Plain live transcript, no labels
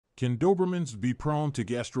Can Dobermans be prone to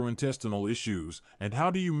gastrointestinal issues, and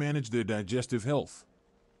how do you manage their digestive health?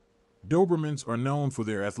 Dobermans are known for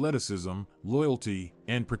their athleticism, loyalty,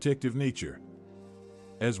 and protective nature.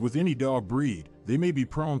 As with any dog breed, they may be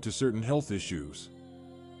prone to certain health issues.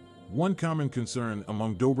 One common concern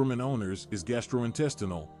among Doberman owners is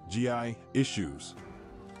gastrointestinal (GI) issues.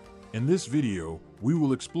 In this video, we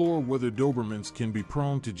will explore whether Dobermans can be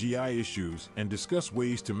prone to GI issues and discuss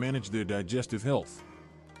ways to manage their digestive health.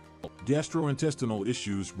 Gastrointestinal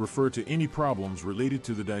issues refer to any problems related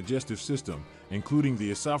to the digestive system, including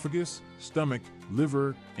the esophagus, stomach,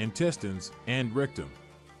 liver, intestines, and rectum.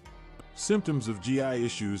 Symptoms of GI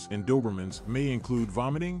issues in Dobermans may include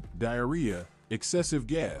vomiting, diarrhea, excessive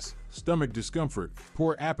gas, stomach discomfort,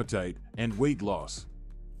 poor appetite, and weight loss.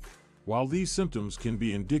 While these symptoms can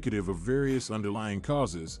be indicative of various underlying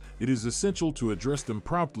causes, it is essential to address them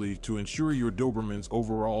promptly to ensure your Doberman's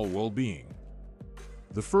overall well-being.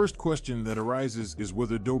 The first question that arises is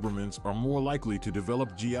whether Dobermans are more likely to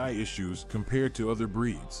develop GI issues compared to other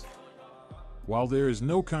breeds. While there is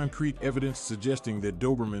no concrete evidence suggesting that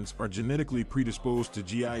Dobermans are genetically predisposed to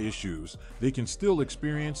GI issues, they can still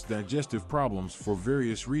experience digestive problems for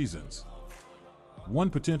various reasons. One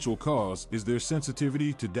potential cause is their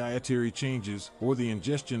sensitivity to dietary changes or the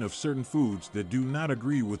ingestion of certain foods that do not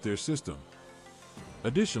agree with their system.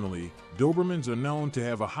 Additionally, Dobermans are known to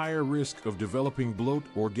have a higher risk of developing bloat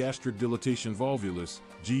or gastric dilatation volvulus,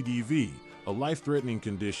 GDV, a life-threatening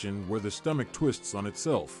condition where the stomach twists on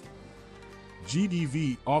itself.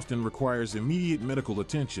 GDV often requires immediate medical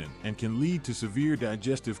attention and can lead to severe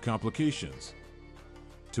digestive complications.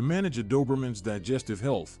 To manage a Doberman's digestive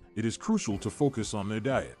health, it is crucial to focus on their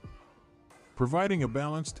diet. Providing a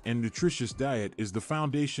balanced and nutritious diet is the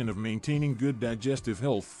foundation of maintaining good digestive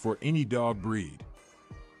health for any dog breed.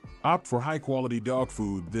 Opt for high-quality dog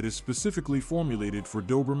food that is specifically formulated for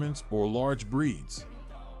Dobermans or large breeds.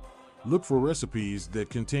 Look for recipes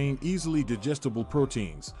that contain easily digestible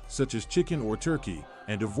proteins, such as chicken or turkey,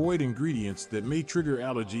 and avoid ingredients that may trigger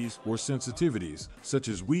allergies or sensitivities, such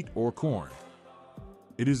as wheat or corn.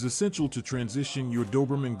 It is essential to transition your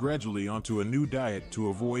Doberman gradually onto a new diet to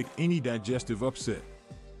avoid any digestive upset.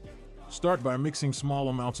 Start by mixing small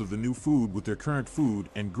amounts of the new food with their current food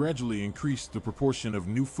and gradually increase the proportion of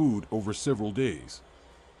new food over several days.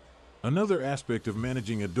 Another aspect of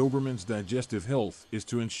managing a Doberman's digestive health is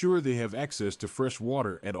to ensure they have access to fresh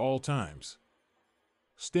water at all times.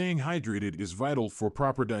 Staying hydrated is vital for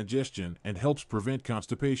proper digestion and helps prevent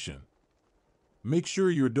constipation. Make sure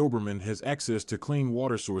your Doberman has access to clean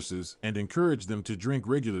water sources and encourage them to drink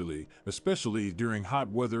regularly, especially during hot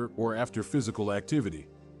weather or after physical activity.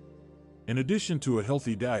 In addition to a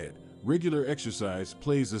healthy diet, regular exercise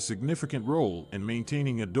plays a significant role in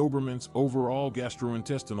maintaining a Doberman's overall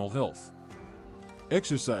gastrointestinal health.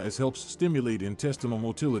 Exercise helps stimulate intestinal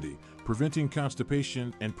motility, preventing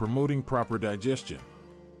constipation and promoting proper digestion.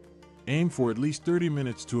 Aim for at least 30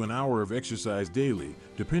 minutes to an hour of exercise daily,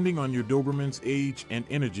 depending on your Doberman's age and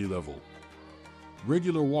energy level.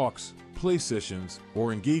 Regular walks, play sessions,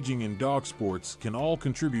 or engaging in dog sports can all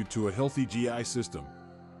contribute to a healthy GI system.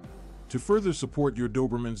 To further support your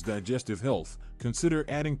Doberman's digestive health, consider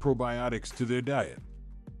adding probiotics to their diet.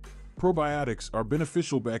 Probiotics are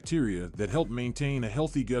beneficial bacteria that help maintain a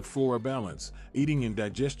healthy gut flora balance, aiding in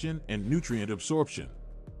digestion and nutrient absorption.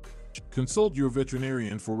 Consult your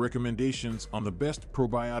veterinarian for recommendations on the best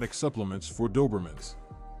probiotic supplements for Dobermans.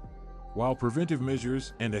 While preventive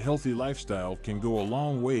measures and a healthy lifestyle can go a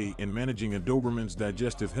long way in managing a Doberman's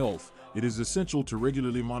digestive health, it is essential to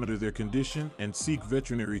regularly monitor their condition and seek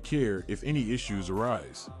veterinary care if any issues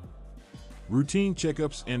arise. Routine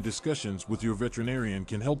checkups and discussions with your veterinarian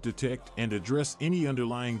can help detect and address any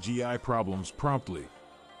underlying GI problems promptly.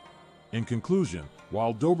 In conclusion,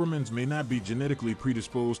 while Dobermans may not be genetically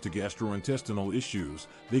predisposed to gastrointestinal issues,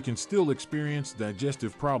 they can still experience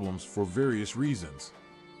digestive problems for various reasons.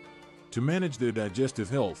 To manage their digestive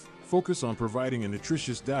health, focus on providing a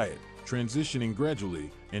nutritious diet, transitioning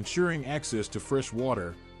gradually, ensuring access to fresh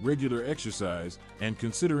water, regular exercise, and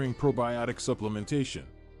considering probiotic supplementation.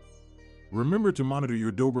 Remember to monitor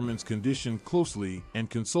your Doberman's condition closely and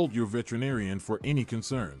consult your veterinarian for any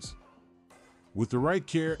concerns. With the right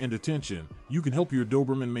care and attention, you can help your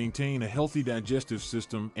Doberman maintain a healthy digestive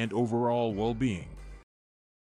system and overall well-being.